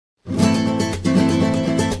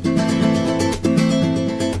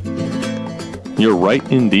You're right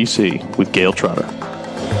in D.C. with Gayle Trotter.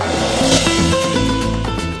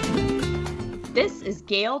 This is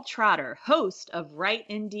Gayle Trotter, host of Right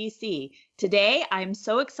in DC. Today, I'm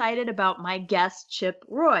so excited about my guest, Chip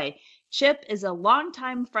Roy. Chip is a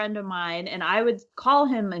longtime friend of mine, and I would call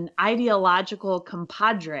him an ideological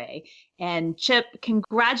compadre. And Chip,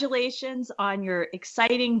 congratulations on your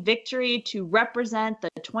exciting victory to represent the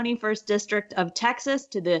 21st District of Texas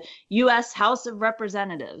to the U.S. House of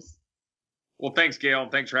Representatives. Well, thanks, Gayle.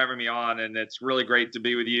 Thanks for having me on. And it's really great to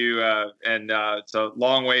be with you. It's a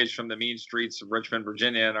long ways from the mean streets of Richmond,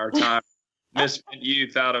 Virginia, in our time. Misspent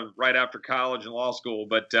youth out of right after college and law school.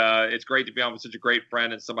 But it's great to be on with such a great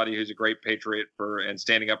friend and somebody who's a great patriot and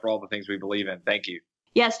standing up for all the things we believe in. Thank you.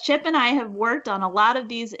 Yes, Chip and I have worked on a lot of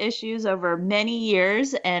these issues over many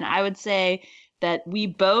years. And I would say that we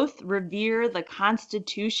both revere the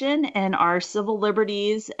Constitution and our civil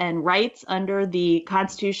liberties and rights under the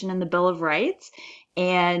Constitution and the Bill of Rights.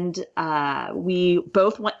 And we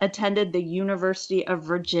both attended the University of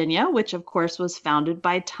Virginia, which of course was founded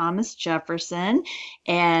by Thomas Jefferson.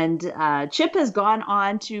 And Chip has gone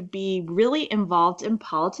on to be really involved in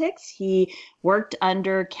politics. He worked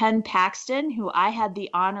under Ken Paxton, who I had the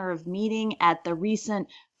honor of meeting at the recent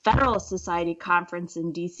Federalist Society conference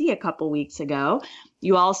in DC a couple weeks ago.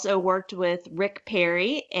 You also worked with Rick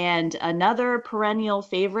Perry and another perennial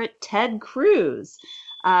favorite, Ted Cruz.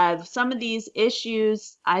 Some of these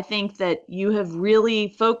issues I think that you have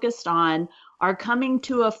really focused on are coming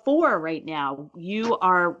to a fore right now. You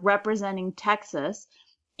are representing Texas,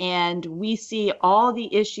 and we see all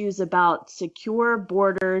the issues about secure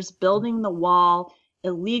borders, building the wall,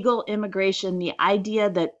 illegal immigration, the idea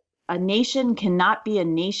that a nation cannot be a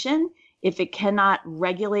nation if it cannot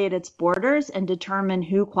regulate its borders and determine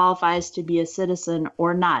who qualifies to be a citizen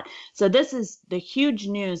or not. So this is the huge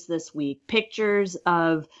news this week. Pictures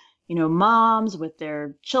of, moms with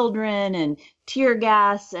their children and tear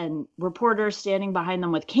gas and reporters standing behind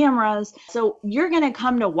them with cameras. So you're going to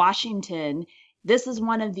come to Washington. This is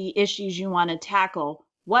one of the issues you want to tackle.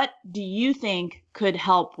 What do you think could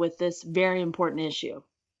help with this very important issue?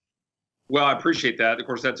 Well, I appreciate that. Of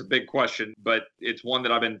course, that's a big question, but it's one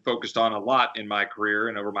that I've been focused on a lot in my career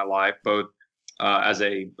and over my life, both as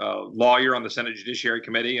a lawyer on the Senate Judiciary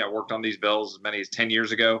Committee. I worked on these bills as many as 10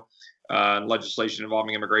 years ago, legislation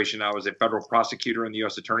involving immigration. I was a federal prosecutor in the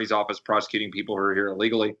U.S. Attorney's Office prosecuting people who are here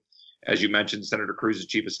illegally. As you mentioned, Senator Cruz is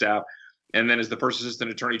chief of staff. And then as the first assistant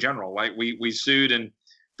attorney general, right? We sued in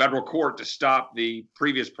federal court to stop the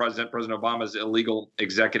previous president, President Obama's illegal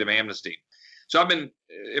executive amnesty. So I've been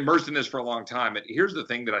immersed in this for a long time. And here's the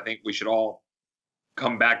thing that I think we should all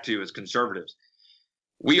come back to as conservatives.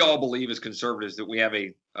 We all believe as conservatives that we have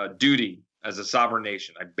a duty as a sovereign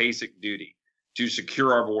nation, a basic duty to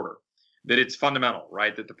secure our border, that it's fundamental,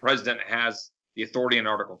 right? That the president has the authority in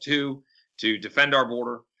Article 2 to defend our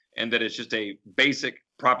border, and that it's just a basic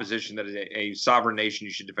proposition that as a sovereign nation,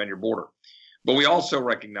 you should defend your border. But we also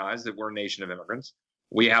recognize that we're a nation of immigrants.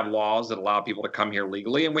 We have laws that allow people to come here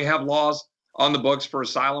legally, and we have laws on the books for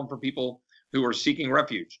asylum for people who are seeking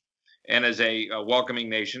refuge. And as a welcoming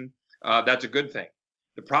nation, that's a good thing.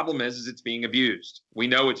 The problem is it's being abused. We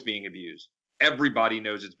know it's being abused. Everybody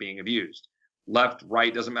knows it's being abused. Left,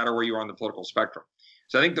 right, doesn't matter where you are on the political spectrum.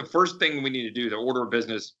 So I think the first thing we need to do, the order of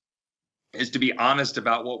business, is to be honest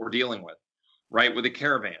about what we're dealing with, right? With a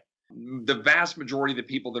caravan. The vast majority of the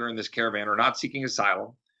people that are in this caravan are not seeking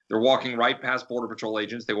asylum. They're walking right past Border Patrol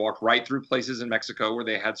agents. They walked right through places in Mexico where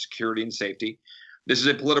they had security and safety. This is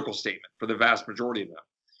a political statement for the vast majority of them.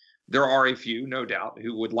 There are a few, no doubt,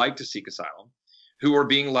 who would like to seek asylum, who are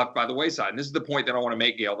being left by the wayside. And this is the point that I want to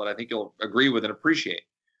make, Gayle, that I think you'll agree with and appreciate.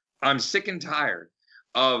 I'm sick and tired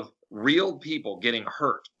of real people getting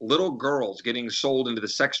hurt, little girls getting sold into the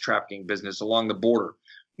sex trafficking business along the border,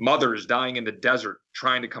 mothers dying in the desert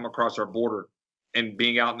trying to come across our border and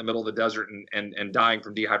being out in the middle of the desert and dying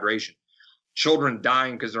from dehydration. Children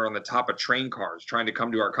dying because they're on the top of train cars trying to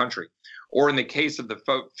come to our country. Or in the case of the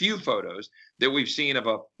few photos that we've seen of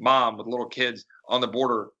a mom with little kids on the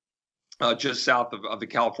border just south of the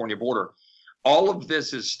California border. All of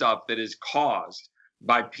this is stuff that is caused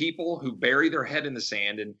by people who bury their head in the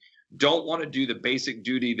sand and don't want to do the basic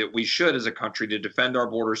duty that we should as a country to defend our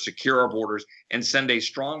borders, secure our borders, and send a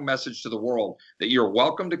strong message to the world that you're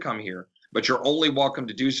welcome to come here, but you're only welcome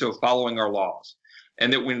to do so following our laws.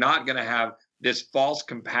 And that we're not going to have this false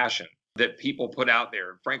compassion that people put out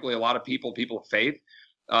there. Frankly, a lot of people of faith,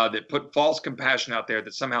 that put false compassion out there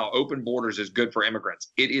that somehow open borders is good for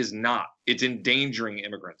immigrants. It is not. It's endangering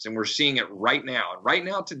immigrants. And we're seeing it right now. And right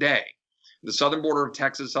now today, the southern border of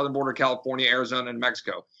Texas, southern border of California, Arizona, and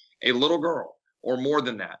Mexico, a little girl, or more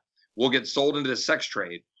than that, will get sold into the sex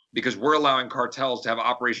trade because we're allowing cartels to have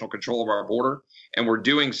operational control of our border. And we're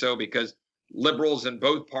doing so because liberals in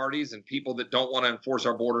both parties and people that don't want to enforce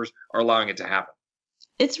our borders are allowing it to happen.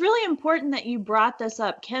 It's really important that you brought this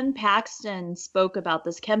up. Ken Paxton spoke about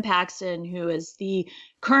this. Ken Paxton, who is the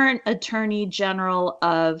current Attorney General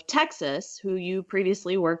of Texas, who you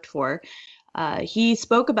previously worked for, he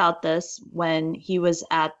spoke about this when he was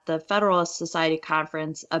at the Federalist Society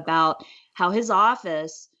conference about how his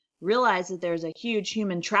office realized that there's a huge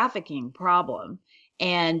human trafficking problem.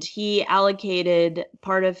 And he allocated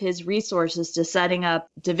part of his resources to setting up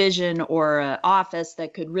division or an office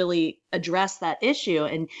that could really address that issue.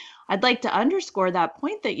 And I'd like to underscore that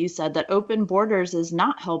point that you said, that open borders is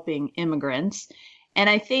not helping immigrants. And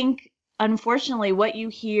I think, unfortunately, what you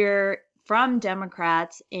hear from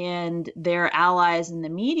Democrats and their allies in the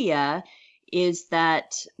media is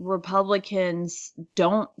that Republicans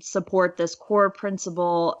don't support this core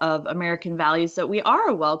principle of American values, that we are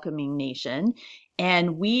a welcoming nation.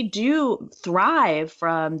 And we do thrive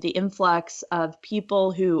from the influx of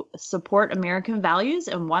people who support American values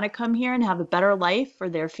and want to come here and have a better life for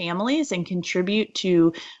their families and contribute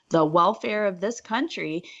to the welfare of this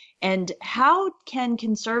country. And how can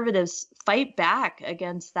conservatives fight back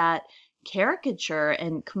against that caricature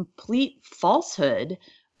and complete falsehood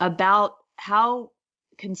about how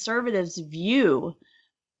conservatives view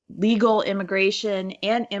legal immigration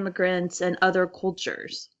and immigrants and other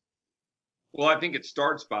cultures? Well, I think it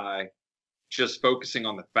starts by just focusing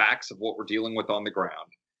on the facts of what we're dealing with on the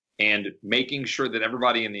ground and making sure that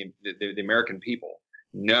everybody in the American people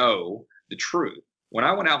know the truth. When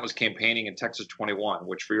I went out and was campaigning in Texas 21,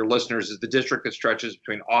 which for your listeners is the district that stretches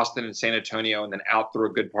between Austin and San Antonio and then out through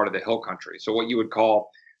a good part of the hill country. So what you would call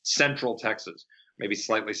central Texas, maybe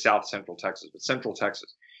slightly south central Texas, but central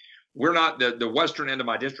Texas. We're not, the western end of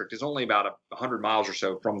my district is only about 100 miles or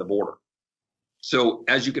so from the border. So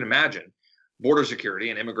as you can imagine, border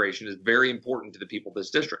security and immigration is very important to the people of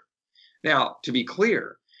this district. Now, to be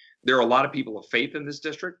clear, there are a lot of people of faith in this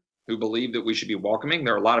district who believe that we should be welcoming.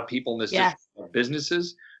 There are a lot of people in this district,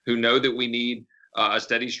 businesses, who know that we need a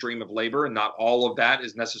steady stream of labor, and not all of that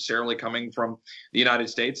is necessarily coming from the United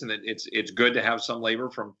States, and that it's good to have some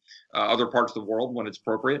labor from other parts of the world when it's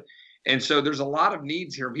appropriate. And so there's a lot of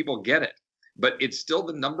needs here, and people get it. But it's still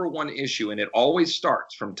the number one issue, and it always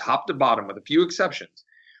starts from top to bottom, with a few exceptions.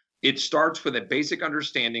 It starts with a basic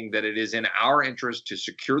understanding that it is in our interest to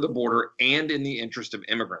secure the border and in the interest of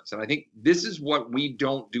immigrants. And I think this is what we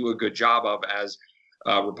don't do a good job of as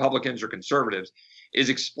Republicans or conservatives, is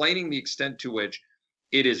explaining the extent to which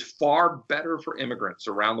it is far better for immigrants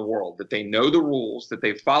around the world that they know the rules, that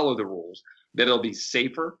they follow the rules, that it'll be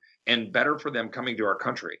safer and better for them coming to our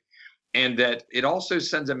country. And that it also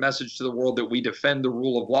sends a message to the world that we defend the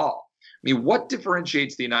rule of law. I mean, what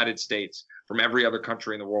differentiates the United States from every other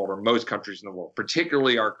country in the world, or most countries in the world,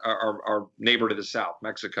 particularly our neighbor to the south,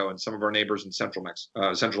 Mexico, and some of our neighbors in Central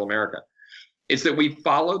America? It's that we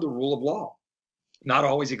follow the rule of law. Not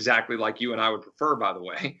always exactly like you and I would prefer, by the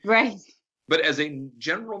way. Right. But as a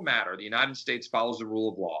general matter, the United States follows the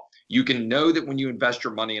rule of law. You can know that when you invest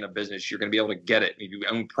your money in a business, you're going to be able to get it. If you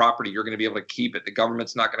own property, you're going to be able to keep it. The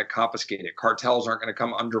government's not going to confiscate it. Cartels aren't going to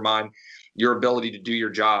come undermine your ability to do your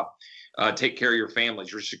job, take care of your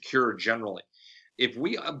families. You're secure generally. If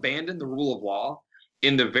we abandon the rule of law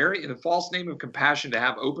in the false name of compassion to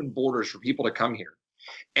have open borders for people to come here,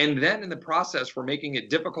 and then in the process we're making it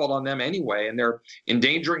difficult on them anyway, and they're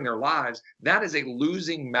endangering their lives, that is a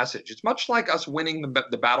losing message. It's much like us winning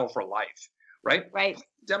the battle for life, right? Right.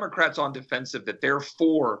 Democrats on defensive that they're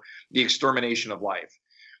for the extermination of life.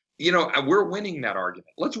 You know, we're winning that argument.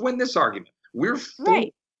 Let's win this argument. We're for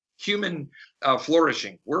human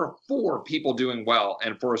flourishing. We're for people doing well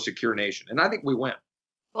and for a secure nation. And I think we win.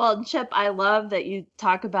 Well, Chip, I love that you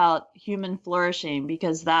talk about human flourishing,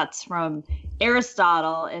 because that's from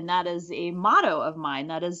Aristotle, and that is a motto of mine.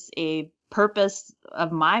 That is a purpose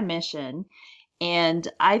of my mission. And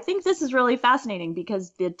I think this is really fascinating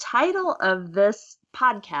because the title of this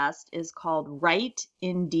podcast is called Right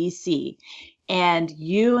in DC. And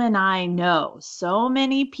you and I know so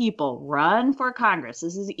many people run for Congress.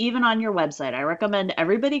 This is even on your website. I recommend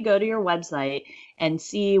everybody go to your website and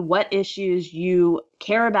see what issues you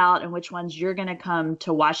care about and which ones you're going to come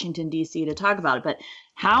to Washington, D.C. to talk about it. But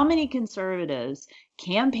how many conservatives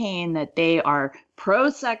campaign that they are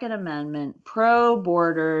pro-Second Amendment,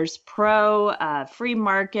 pro-borders, pro-free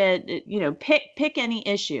market, pick any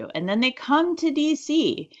issue. And then they come to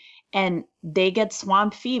D.C. and they get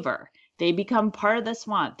swamp fever. They become part of the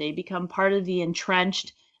swamp. They become part of the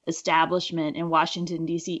entrenched establishment in Washington,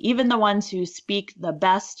 D.C., even the ones who speak the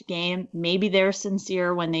best game, maybe they're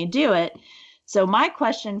sincere when they do it. So my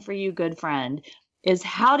question for you, good friend, is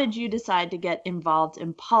how did you decide to get involved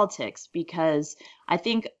in politics? Because I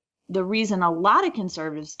think the reason a lot of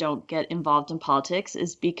conservatives don't get involved in politics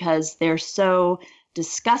is because they're so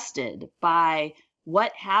disgusted by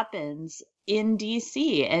what happens in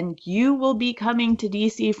DC. And you will be coming to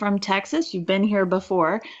DC from Texas. You've been here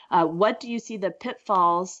before. What do you see the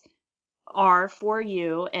pitfalls are for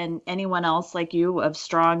you and anyone else like you of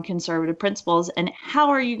strong conservative principles? And how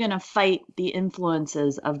are you going to fight the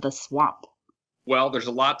influences of the swamp? Well, there's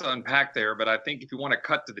a lot to unpack there, but I think if you want to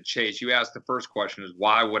cut to the chase, you asked the first question is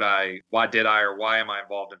why did I, or why am I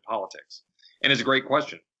involved in politics? And it's a great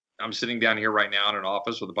question. I'm sitting down here right now in an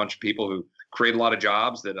office with a bunch of people who create a lot of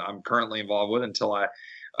jobs that I'm currently involved with until I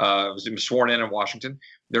was sworn in Washington.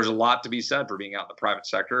 There's a lot to be said for being out in the private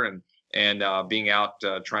sector and being out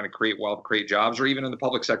trying to create wealth, create jobs, or even in the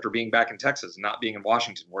public sector, being back in Texas and not being in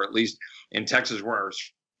Washington, where at least in Texas we're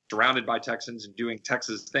surrounded by Texans and doing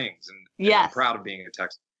Texas things. And I'm proud of being a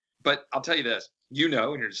Texan. But I'll tell you this,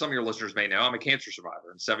 and some of your listeners may know, I'm a cancer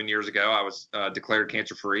survivor. And 7 years ago, I was declared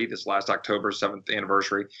cancer-free this last October, 7th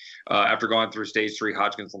anniversary, after going through stage 3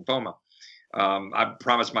 Hodgkin's lymphoma. I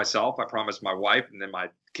promised myself, I promised my wife, and then my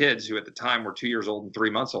kids, who at the time were 2 years old and 3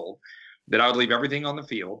 months old, that I would leave everything on the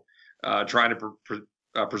field, trying to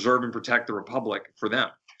preserve and protect the republic for them.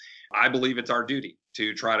 I believe it's our duty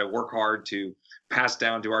to try to work hard to pass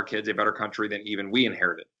down to our kids a better country than even we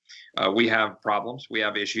inherited. We have problems, we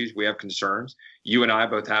have issues, we have concerns. You and I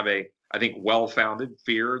both have I think, well-founded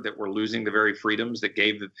fear that we're losing the very freedoms that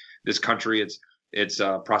gave this country its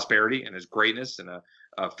prosperity and its greatness and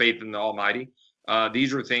a faith in the Almighty.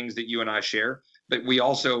 These are things that you and I share, but we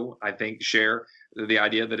also, I think, share the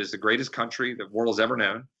idea that it's the greatest country the world has ever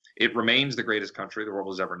known. It remains the greatest country the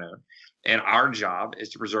world has ever known. And our job is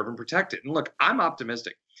to preserve and protect it. And look, I'm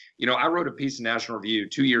optimistic. I wrote a piece in National Review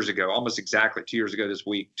 2 years ago, almost exactly 2 years ago this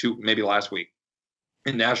week, maybe last week,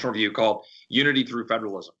 in National Review called Unity Through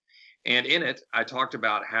Federalism. And in it, I talked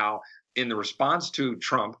about how in the response to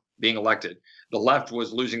Trump being elected, the left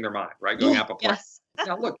was losing their mind, right? Going apoplectic. Yes.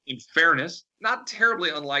 Now, look, in fairness, not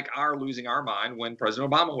terribly unlike our losing our mind when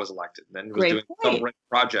President Obama was elected, then was doing government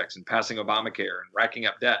projects and passing Obamacare and racking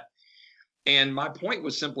up debt. And my point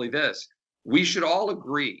was simply this. We should all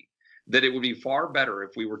agree that it would be far better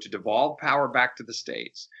if we were to devolve power back to the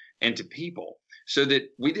states and to people so that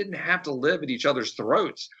we didn't have to live at each other's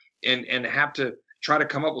throats and have to try to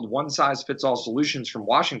come up with one-size-fits-all solutions from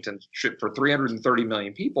Washington for 330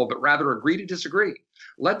 million people, but rather agree to disagree.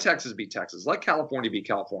 Let Texas be Texas. Let California be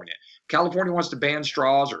California. California wants to ban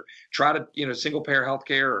straws or try to, single-payer health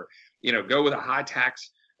care or, go with a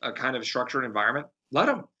high-tax kind of structured environment. Let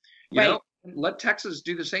them, let Texas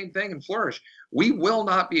do the same thing and flourish. We will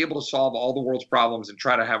not be able to solve all the world's problems and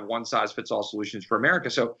try to have one-size-fits-all solutions for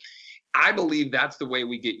America. So I believe that's the way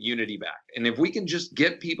we get unity back. And if we can just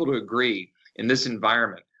get people to agree in this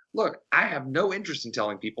environment, look, I have no interest in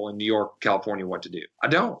telling people in New York, California what to do. I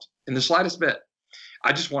don't in the slightest bit.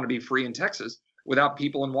 I just want to be free in Texas without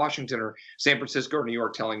people in Washington or San Francisco or New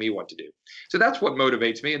York telling me what to do. So that's what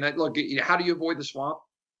motivates me. And that, look, how do you avoid the swamp?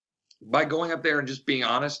 By going up there and just being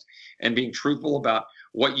honest and being truthful about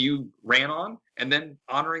what you ran on and then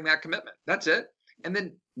honoring that commitment. That's it. And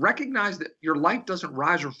then recognize that your life doesn't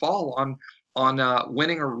rise or fall on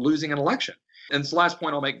winning or losing an election. And it's the last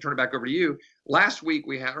point I'll make, turn it back over to you. Last week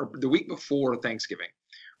or the week before Thanksgiving,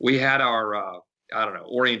 we had our,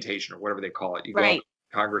 orientation or whatever they call it. You go up to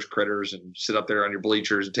Congress critters and sit up there on your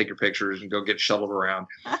bleachers and take your pictures and go get shuttled around.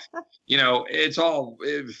 It's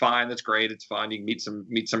fine. That's great. It's fun. You can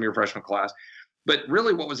meet some of your freshman class. But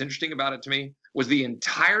really what was interesting about it to me was the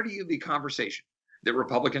entirety of the conversation that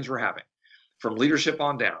Republicans were having from leadership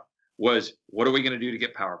on down was, what are we going to do to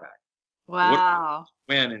get power back? Wow.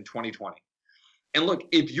 When in 2020? And look,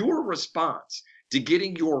 if your response to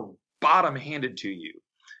getting your bottom handed to you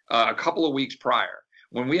a couple of weeks prior,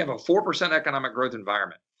 when we have a 4% economic growth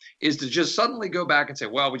environment, is to just suddenly go back and say,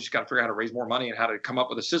 well, we just got to figure out how to raise more money and how to come up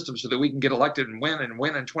with a system so that we can get elected and win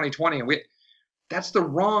in 2020. That's the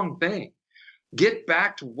wrong thing. Get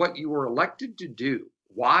back to what you were elected to do,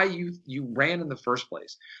 why you ran in the first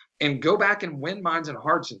place, and go back and win minds and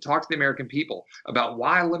hearts and talk to the American people about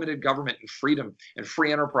why limited government and freedom and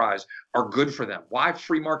free enterprise are good for them, why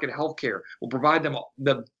free market healthcare will provide them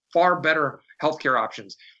the far better healthcare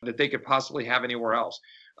options that they could possibly have anywhere else.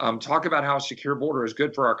 Talk about how a secure border is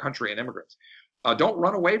good for our country and immigrants. Don't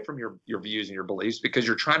run away from your views and your beliefs because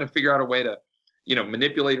you're trying to figure out a way to,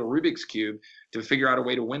 manipulate a Rubik's Cube to figure out a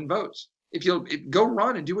way to win votes. if you'll go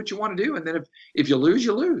run and do what you want to do. And then if you lose,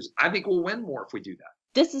 you lose. I think we'll win more if we do that.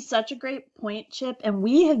 This is such a great point, Chip. And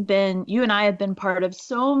you and I have been part of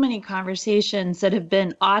so many conversations that have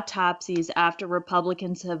been autopsies after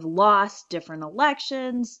Republicans have lost different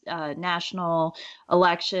elections, national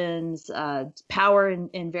elections, power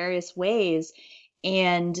in various ways.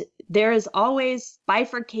 And there is always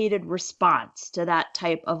bifurcated response to that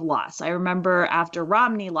type of loss. I remember after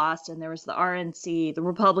Romney lost and there was the RNC, the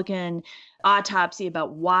Republican autopsy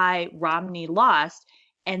about why Romney lost,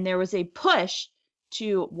 and there was a push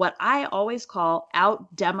to what I always call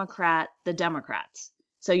out-Democrat the Democrats.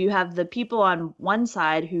 So you have the people on one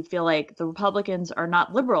side who feel like the Republicans are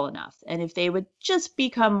not liberal enough. And if they would just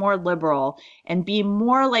become more liberal and be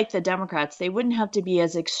more like the Democrats, they wouldn't have to be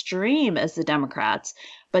as extreme as the Democrats,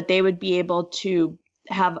 but they would be able to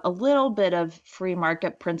have a little bit of free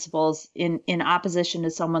market principles in opposition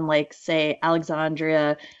to someone like, say,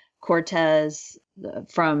 Alexandria Cortez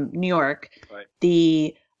from New York. Right.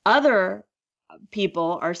 The other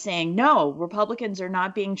people are saying, no, Republicans are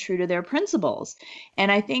not being true to their principles. And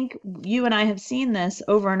I think you and I have seen this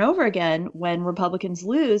over and over again when Republicans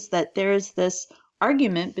lose, that there's this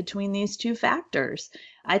argument between these two factors.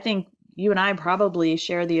 I think you and I probably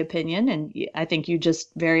share the opinion, and I think you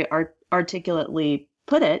just very articulately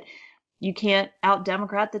put it, you can't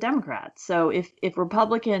out-Democrat the Democrats. So if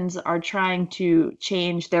Republicans are trying to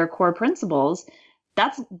change their core principles,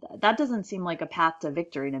 that doesn't seem like a path to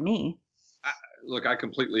victory to me. Look, I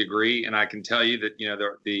completely agree, and I can tell you that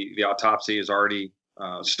the autopsy has already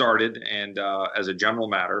started, and as a general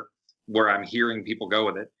matter, where I'm hearing people go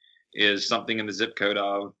with it is something in the zip code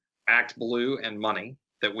of act blue and money,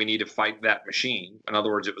 that we need to fight that machine. In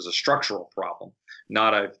other words, it was a structural problem,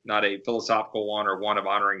 not a philosophical one or one of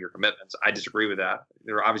honoring your commitments. I disagree with that.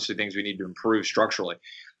 There are obviously things we need to improve structurally,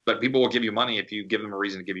 but people will give you money if you give them a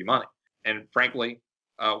reason to give you money. And frankly,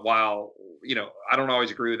 while I don't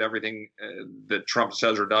always agree with everything that Trump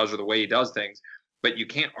says or does or the way he does things, but you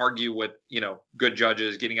can't argue with good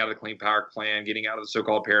judges getting out of the Clean Power Plan, getting out of the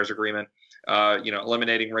so-called Paris Agreement,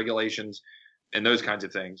 eliminating regulations and those kinds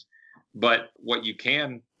of things. But what you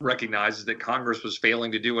can recognize is that Congress was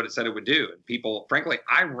failing to do what it said it would do. And people, frankly,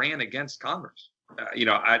 I ran against Congress.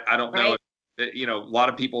 I don't know. Right. A lot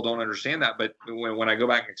of people don't understand that. But when I go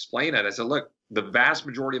back and explain it, I said, look, the vast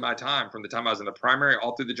majority of my time, from the time I was in the primary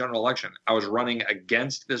all through the general election, I was running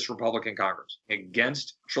against this Republican Congress,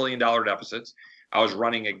 against trillion-dollar deficits. I was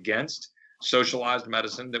running against socialized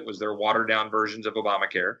medicine that was their watered-down versions of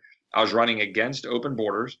Obamacare. I was running against open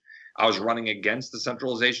borders. I was running against the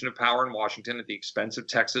centralization of power in Washington at the expense of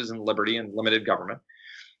Texas and liberty and limited government.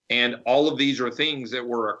 And all of these are things that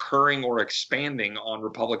were occurring or expanding on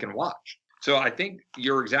Republican watch. So I think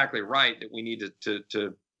you're exactly right that we need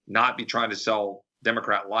to not be trying to sell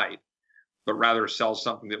Democrat light, but rather sell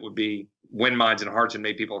something that would be win minds and hearts and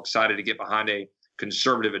make people excited to get behind a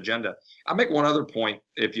conservative agenda. I'll make one other point,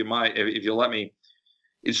 if you'll let me.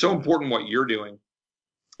 It's so important what you're doing.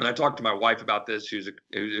 And I talked to my wife about this, who's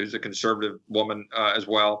a conservative woman as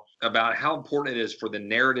well, about how important it is for the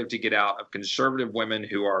narrative to get out of conservative women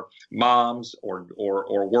who are moms or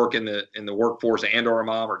work in the workforce and or a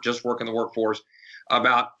mom or just work in the workforce,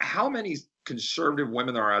 about how many conservative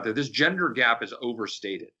women there are out there. This gender gap is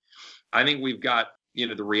overstated. I think we've got,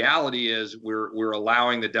 the reality is we're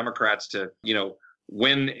allowing the Democrats to,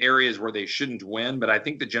 win areas where they shouldn't win. But I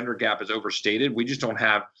think the gender gap is overstated. We just don't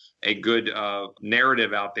have a good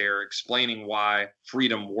narrative out there explaining why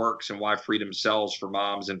freedom works and why freedom sells for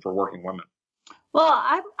moms and for working women. Well,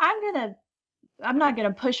 I'm not going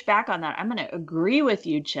to push back on that. I'm going to agree with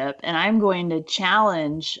you, Chip, and I'm going to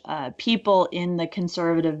challenge people in the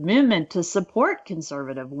conservative movement to support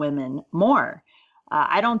conservative women more.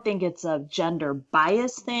 I don't think it's a gender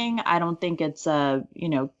bias thing. I don't think it's a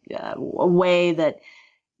way that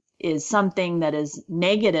is something that is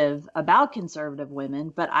negative about conservative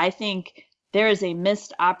women. But I think there is a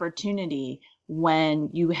missed opportunity when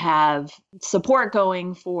you have support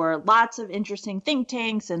going for lots of interesting think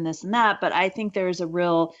tanks and this and that. But I think there's a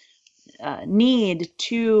real need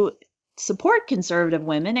to support conservative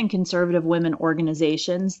women and conservative women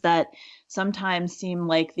organizations that sometimes seem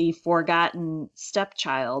like the forgotten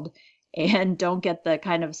stepchild and don't get the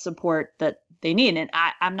kind of support that they need. And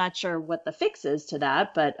I'm not sure what the fix is to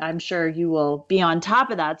that, but I'm sure you will be on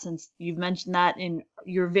top of that, since you've mentioned that in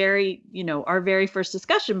your our very first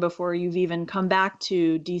discussion before you've even come back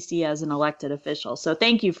to DC as an elected official. So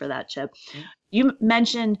thank you for that, Chip. Mm-hmm. You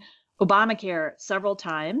mentioned Obamacare several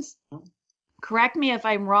times. Mm-hmm. Correct me if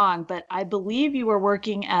I'm wrong, but I believe you were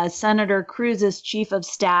working as Senator Cruz's chief of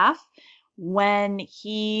staff when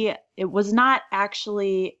it was not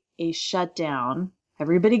actually a shutdown.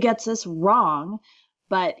 Everybody gets this wrong,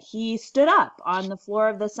 but he stood up on the floor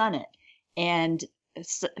of the Senate and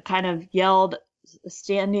kind of yelled,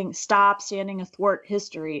 standing athwart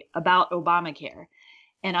history about Obamacare.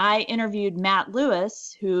 And I interviewed Matt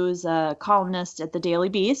Lewis, who's a columnist at the Daily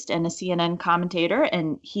Beast and a CNN commentator,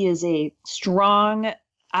 and he is a strong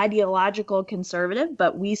ideological conservative,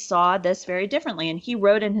 but we saw this very differently. And he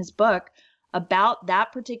wrote in his book about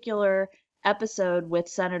that particular episode with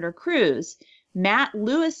Senator Cruz. Matt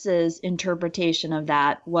Lewis's interpretation of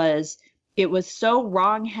that was it was so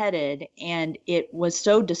wrong-headed and it was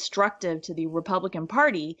so destructive to the Republican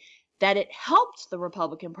Party that it helped the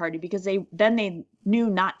Republican Party because they knew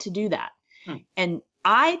not to do that. And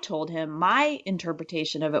I told him my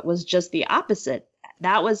interpretation of it was just the opposite.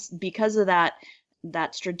 That was because of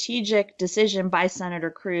that strategic decision by Senator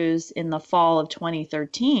Cruz in the fall of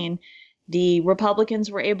 2013. The Republicans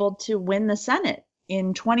were able to win the Senate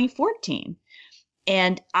in 2014.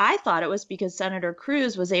 And I thought it was because Senator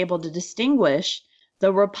Cruz was able to distinguish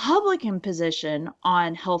the Republican position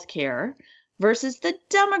on health care versus the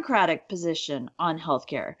Democratic position on health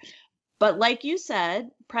care. But like you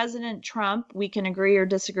said, President Trump, we can agree or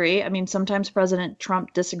disagree. I mean, sometimes President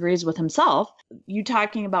Trump disagrees with himself. You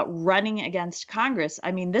talking about running against Congress.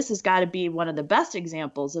 I mean, this has got to be one of the best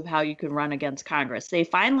examples of how you can run against Congress. They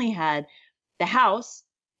finally had the House.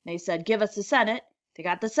 They said, give us the Senate. They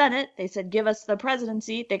got the Senate. They said, give us the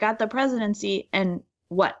presidency. They got the presidency. And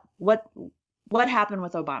what happened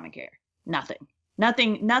with Obamacare?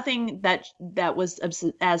 Nothing that was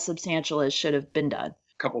as substantial as should have been done.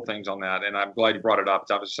 Couple things on that, and I'm glad you brought it up.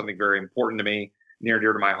 It's obviously something very important to me, near and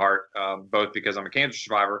dear to my heart, both because I'm a cancer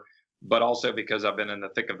survivor, but also because I've been in the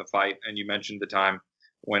thick of the fight. And you mentioned the time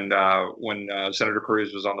when Senator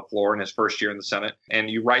Cruz was on the floor in his first year in the Senate, and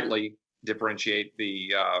you rightly differentiate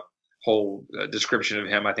the whole description of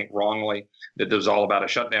him, I think wrongly, that it was all about a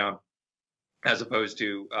shutdown, as opposed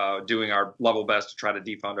to doing our level best to try to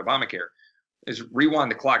defund Obamacare. Is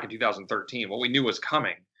rewind the clock in 2013. What we knew was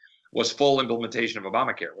coming was full implementation of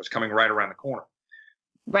Obamacare, was coming right around the corner.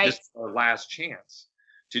 Right. This is our last chance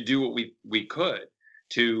to do what we could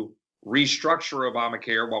to restructure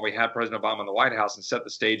Obamacare while we had President Obama in the White House and set the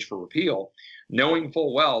stage for repeal, knowing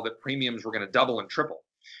full well that premiums were going to double and triple.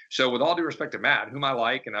 So with all due respect to Matt, whom I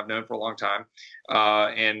like and I've known for a long time,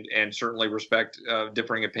 and certainly respect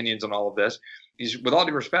differing opinions on all of this, with all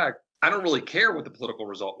due respect, I don't really care what the political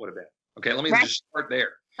result would have been. Okay, let me just start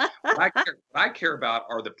there. What I care about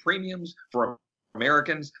are the premiums for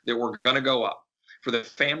Americans that were going to go up, for the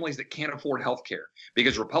families that can't afford health care,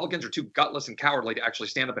 because Republicans are too gutless and cowardly to actually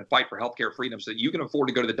stand up and fight for health care freedom so that you can afford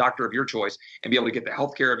to go to the doctor of your choice and be able to get the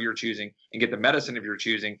health care of your choosing and get the medicine of your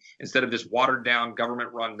choosing instead of this watered down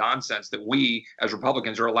government run nonsense that we as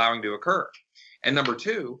Republicans are allowing to occur. And number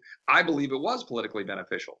two, I believe it was politically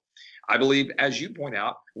beneficial. I believe, as you point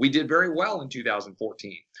out, we did very well in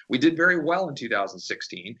 2014. We did very well in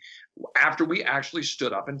 2016 after we actually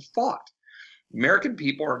stood up and fought. American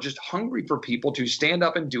people are just hungry for people to stand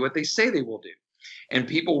up and do what they say they will do. And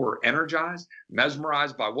people were energized,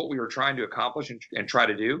 mesmerized by what we were trying to accomplish and try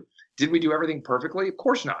to do. Did we do everything perfectly? Of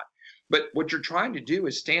course not. But what you're trying to do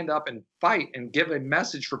is stand up and fight and give a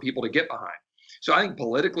message for people to get behind. So I think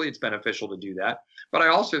politically it's beneficial to do that. But I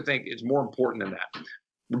also think it's more important than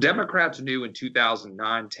that. Democrats knew in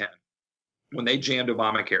 2009-10, when they jammed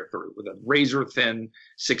Obamacare through with a razor-thin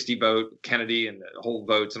 60-vote Kennedy and the whole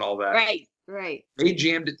votes and all that. Right. They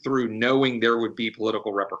jammed it through knowing there would be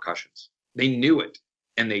political repercussions. They knew it,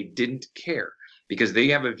 and they didn't care because they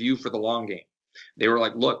have a view for the long game. They were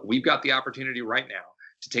like, look, we've got the opportunity right now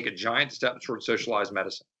to take a giant step towards socialized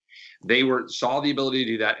medicine. They saw the ability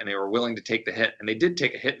to do that, and they were willing to take the hit. And they did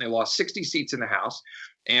take a hit, and they lost 60 seats in the House.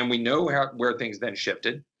 And we know where things then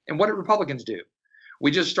shifted. And what did Republicans do?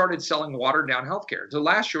 We just started selling watered-down health care. So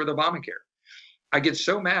last year with Obamacare, I get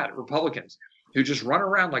so mad at Republicans who just run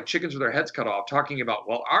around like chickens with their heads cut off talking about,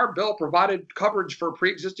 well, our bill provided coverage for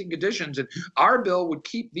pre-existing conditions, and our bill would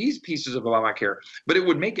keep these pieces of Obamacare, but it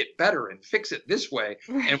would make it better and fix it this way.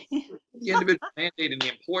 And the individual mandate and the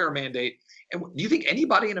employer mandate. And do you think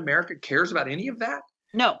anybody in America cares about any of that?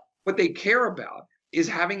 No. What they care about is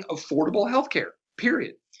having affordable health care,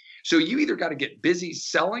 period. So you either got to get busy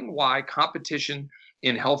selling why competition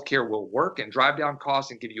in healthcare will work and drive down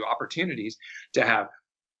costs and give you opportunities to have,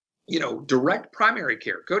 direct primary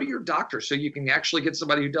care. Go to your doctor so you can actually get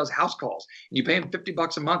somebody who does house calls. And you pay them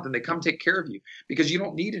 $50 a month and they come take care of you because you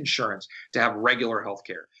don't need insurance to have regular health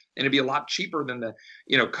care. And it'd be a lot cheaper than the,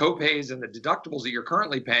 co-pays and the deductibles that you're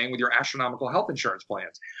currently paying with your astronomical health insurance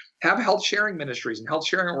plans. Have health sharing ministries and health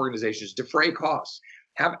sharing organizations defray costs.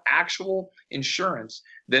 Have actual insurance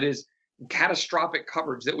that is catastrophic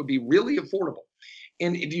coverage that would be really affordable.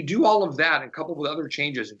 And if you do all of that and coupled with other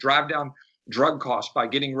changes and drive down drug costs by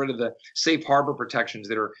getting rid of the safe harbor protections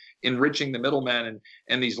that are enriching the middlemen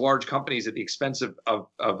and these large companies at the expense of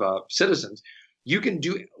citizens, you can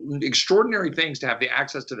do extraordinary things to have the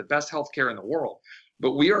access to the best healthcare in the world.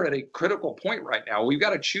 But we are at a critical point right now. We've got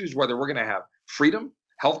to choose whether we're going to have freedom,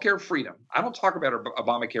 healthcare freedom. I don't talk about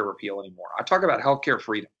Obamacare repeal anymore. I talk about healthcare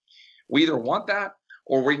freedom. We either want that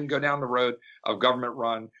or we can go down the road of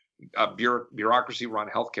government-run, bureaucracy-run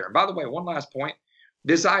healthcare. And by the way, one last point,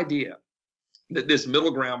 this idea that this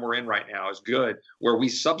middle ground we're in right now is good, where we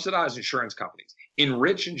subsidize insurance companies,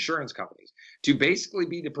 enrich insurance companies to basically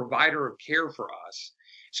be the provider of care for us,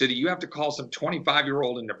 so that you have to call some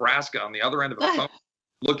 25-year-old in Nebraska on the other end of a phone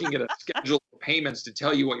looking at a schedule of payments to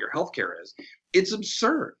tell you what your health care is. It's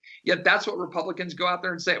absurd. Yet that's what Republicans go out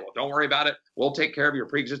there and say, well, don't worry about it. We'll take care of your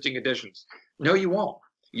pre-existing conditions. No, you won't.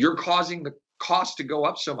 You're causing the cost to go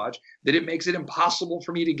up so much that it makes it impossible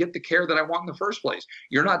for me to get the care that I want in the first place.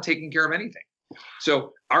 You're not taking care of anything.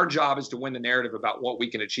 So our job is to win the narrative about what we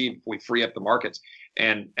can achieve if we free up the markets.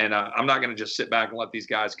 And I'm not going to just sit back and let these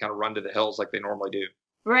guys kind of run to the hills like they normally do.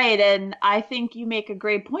 Right. And I think you make a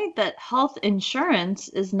great point that health insurance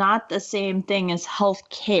is not the same thing as health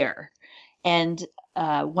care. And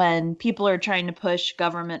when people are trying to push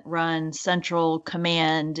government-run central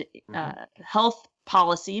command health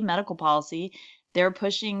policy, medical policy, they're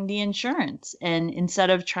pushing the insurance. And instead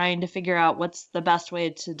of trying to figure out what's the best way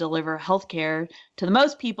to deliver healthcare to the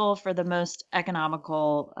most people for the most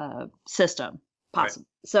economical system possible.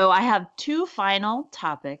 Right. So I have two final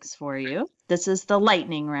topics for you. This is the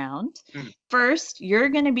lightning round. First, you're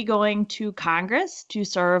going to be going to Congress to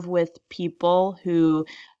serve with people who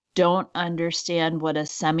don't understand what a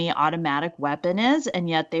semi-automatic weapon is, and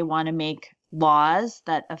yet they want to make laws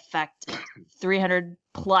that affect 300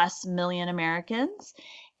 plus million Americans.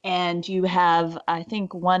 And you have, I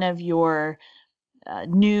think, one of your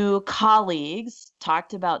new colleagues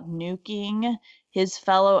talked about nuking his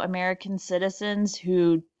fellow American citizens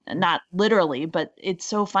who, not literally, but it's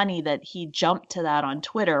so funny that he jumped to that on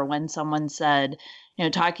Twitter when someone said, you know,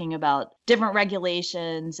 talking about different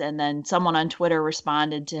regulations, and then someone on Twitter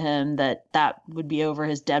responded to him that would be over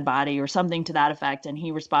his dead body or something to that effect. And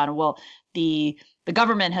he responded, well, the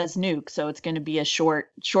government has nukes, so it's going to be a short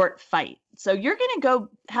fight. So you're going to go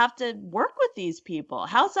have to work with these people.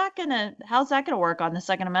 How's that going to work on the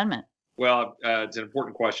Second Amendment? Well, it's an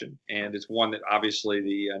important question, and it's one that obviously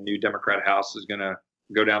the new Democrat House is going to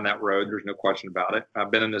go down that road. There's no question about it.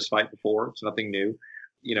 I've been in this fight before. It's nothing new.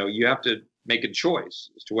 You know, you have to make a choice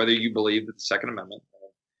as to whether you believe that the Second Amendment,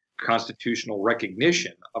 constitutional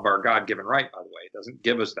recognition of our God-given right, by the way, it doesn't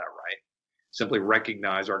give us that right. Simply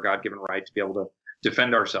recognize our God-given right to be able to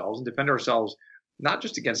defend ourselves not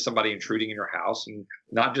just against somebody intruding in your house and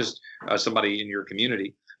not just somebody in your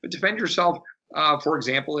community, but defend yourself. For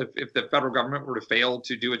example, if the federal government were to fail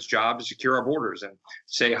to do its job to secure our borders, and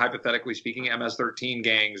say, hypothetically speaking, MS-13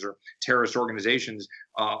 gangs or terrorist organizations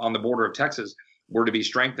on the border of Texas were to be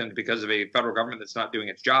strengthened because of a federal government that's not doing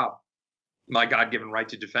its job, my God-given right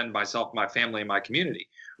to defend myself, my family, and my community,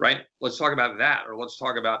 right? Let's talk about that. Or let's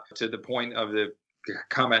talk about, to the point of the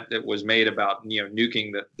comment that was made about, you know,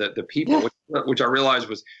 nuking the people, which I realized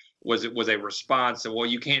was a response to, well,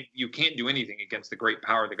 you can't do anything against the great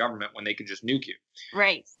power of the government when they can just nuke you.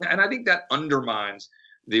 Right. And I think that undermines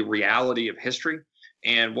the reality of history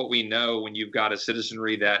and what we know when you've got a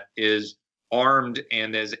citizenry that is armed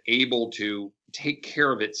and is able to take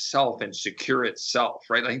care of itself and secure itself,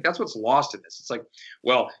 right? I think that's what's lost in this. It's like,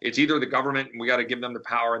 well, it's either the government and we got to give them the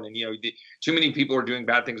power, and then, you know, too many people are doing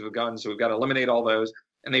bad things with guns, so we've got to eliminate all those.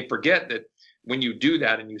 And they forget that when you do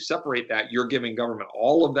that and you separate that, you're giving government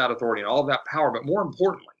all of that authority and all of that power. But more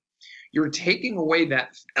importantly, you're taking away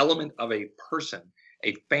that element of a person,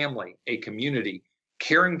 a family, a community,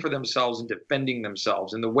 caring for themselves and defending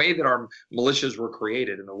themselves, in the way that our militias were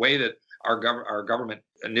created, in the way that our government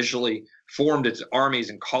initially formed its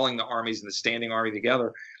armies and calling the armies and the standing army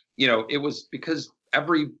together. You know, it was because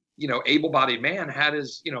every, you know, able-bodied man had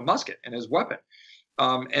his, you know, musket and his weapon.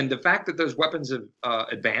 And the fact that those weapons have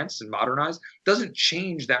advanced and modernized doesn't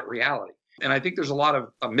change that reality. And I think there's a lot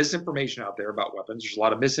of misinformation out there about weapons. There's a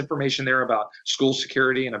lot of misinformation there about school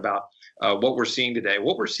security and about what we're seeing today.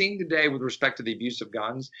 What we're seeing today with respect to the abuse of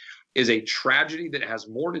guns is a tragedy that has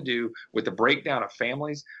more to do with the breakdown of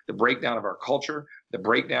families, the breakdown of our culture, the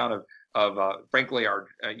breakdown of frankly, our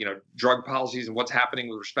drug policies and what's happening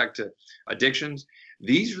with respect to addictions,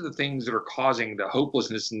 These are the things that are causing the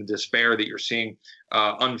hopelessness and the despair that you're seeing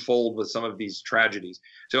unfold with some of these tragedies.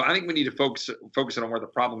 So I think we need to focus it on where the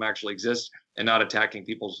problem actually exists and not attacking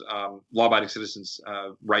people's law-abiding citizens'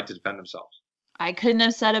 right to defend themselves. I couldn't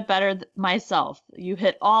have said it better myself. You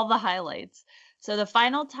hit all the highlights. So the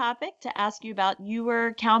final topic to ask you about, you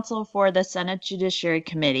were counsel for the Senate Judiciary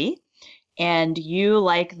Committee, and you,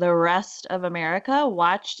 like the rest of America,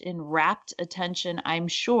 watched in rapt attention, I'm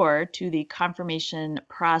sure, to the confirmation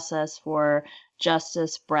process for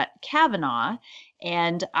Justice Brett Kavanaugh.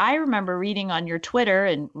 And I remember reading on your Twitter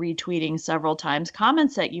and retweeting several times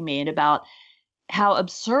comments that you made about how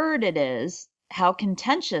absurd it is, how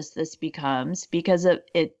contentious this becomes, because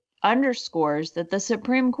it underscores that the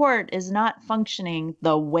Supreme Court is not functioning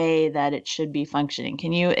the way that it should be functioning.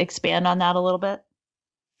 Can you expand on that a little bit?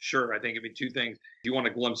 Sure. I think it'd be two things. If you want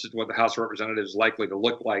a glimpse into what the House of Representatives is likely to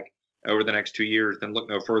look like over the next 2 years, then look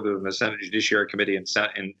no further than the Senate Judiciary Committee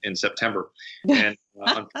in September. And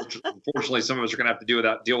unfortunately, some of us are going to have to deal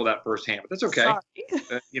with that firsthand. But that's okay.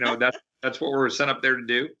 That's what we're sent up there to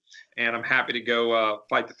do. And I'm happy to go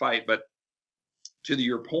fight the fight. But to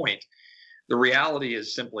your point, the reality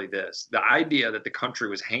is simply this: the idea that the country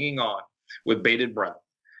was hanging on with bated breath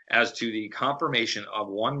as to the confirmation of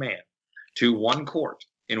one man to one court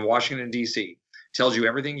in Washington, D.C. tells you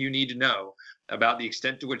everything you need to know about the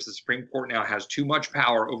extent to which the Supreme Court now has too much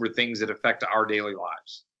power over things that affect our daily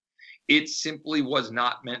lives. It simply was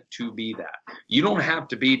not meant to be that. You don't have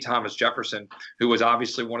to be Thomas Jefferson, who was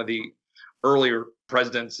obviously one of the earlier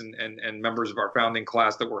presidents and members of our founding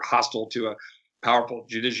class that were hostile to a powerful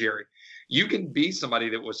judiciary. You can be somebody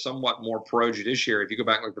that was somewhat more pro-judiciary if you go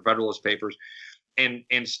back and look at the Federalist Papers and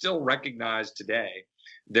still recognize today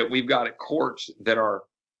that we've got courts that are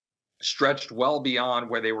stretched well beyond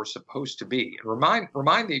where they were supposed to be. And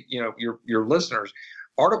remind the, your listeners,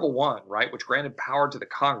 Article 1, right, which granted power to the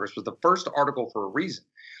Congress, was the first article for a reason,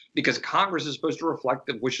 because Congress is supposed to reflect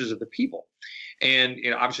the wishes of the people. And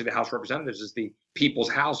obviously the House of Representatives is the people's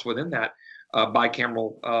house within that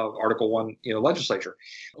bicameral Article 1 legislature.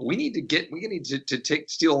 We need to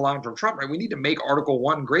steal a line from Trump, right? We need to make Article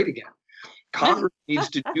 1 great again. Congress needs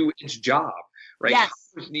to do its job, right? Yes.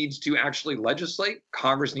 Congress needs to actually legislate.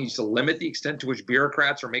 Congress needs to limit the extent to which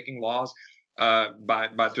bureaucrats are making laws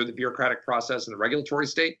through the bureaucratic process in the regulatory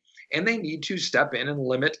state. And they need to step in and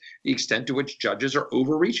limit the extent to which judges are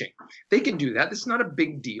overreaching. They can do that. This is not a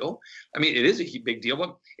big deal. I mean, it is a big deal,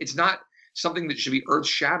 but it's not something that should be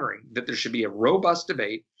earth-shattering, that there should be a robust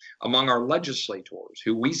debate among our legislators,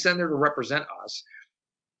 who we send there to represent us,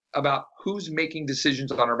 about who's making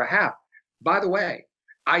decisions on our behalf. By the way,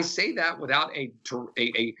 I say that without a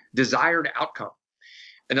desired outcome.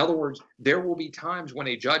 In other words, there will be times when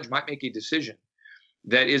a judge might make a decision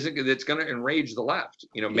that's going to enrage the left.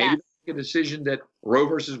 Maybe Yes. they make a decision that Roe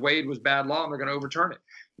versus Wade was bad law and they're going to overturn it.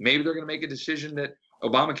 Maybe they're going to make a decision that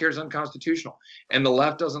Obamacare is unconstitutional and the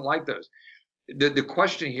left doesn't like those. The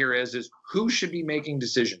question here is who should be making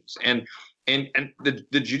decisions, and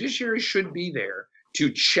the judiciary should be there to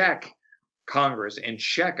check Congress and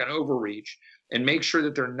check an overreach and make sure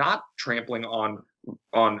that they're not trampling on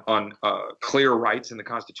clear rights in the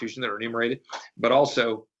Constitution that are enumerated, but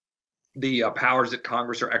also the powers that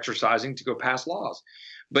Congress are exercising to go pass laws.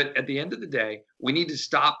 But at the end of the day, we need to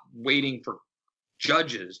stop waiting for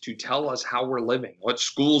judges to tell us how we're living, what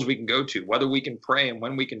schools we can go to, whether we can pray and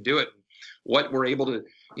when we can do it, what we're able to,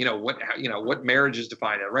 what marriage is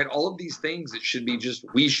defined as, right? All of these things that should be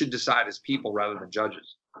we should decide as people rather than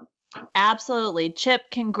judges. Absolutely. Chip,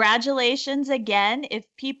 congratulations again. If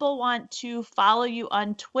people want to follow you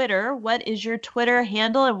on Twitter, what is your Twitter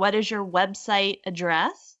handle and what is your website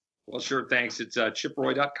address? Well, sure. Thanks. It's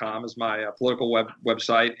chiproy.com is my political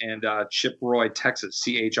website, and Chiproy Texas,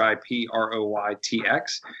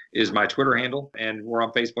 CHIPROYTX is my Twitter handle. And we're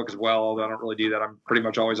on Facebook as well, although I don't really do that. I'm pretty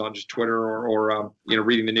much always on just Twitter or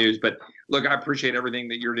reading the news. But look, I appreciate everything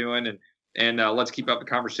that you're doing, and let's keep up the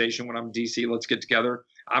conversation. When I'm in DC, let's get together.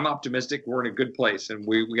 I'm optimistic. We're in a good place, and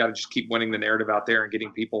we got to just keep winning the narrative out there and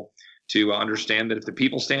getting people to understand that if the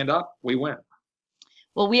people stand up, we win.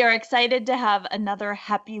 Well, we are excited to have another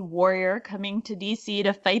happy warrior coming to DC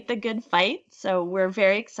to fight the good fight. So we're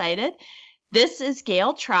very excited. This is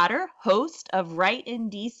Gayle Trotter, host of Right in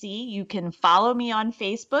DC. You can follow me on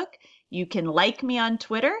Facebook. You can like me on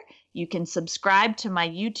Twitter. You can subscribe to my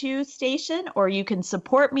YouTube station, or you can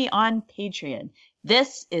support me on Patreon.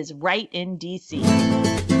 This is Right in DC.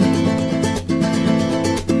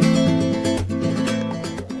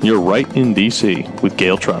 You're Right in DC with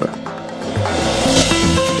Gayle Trotter.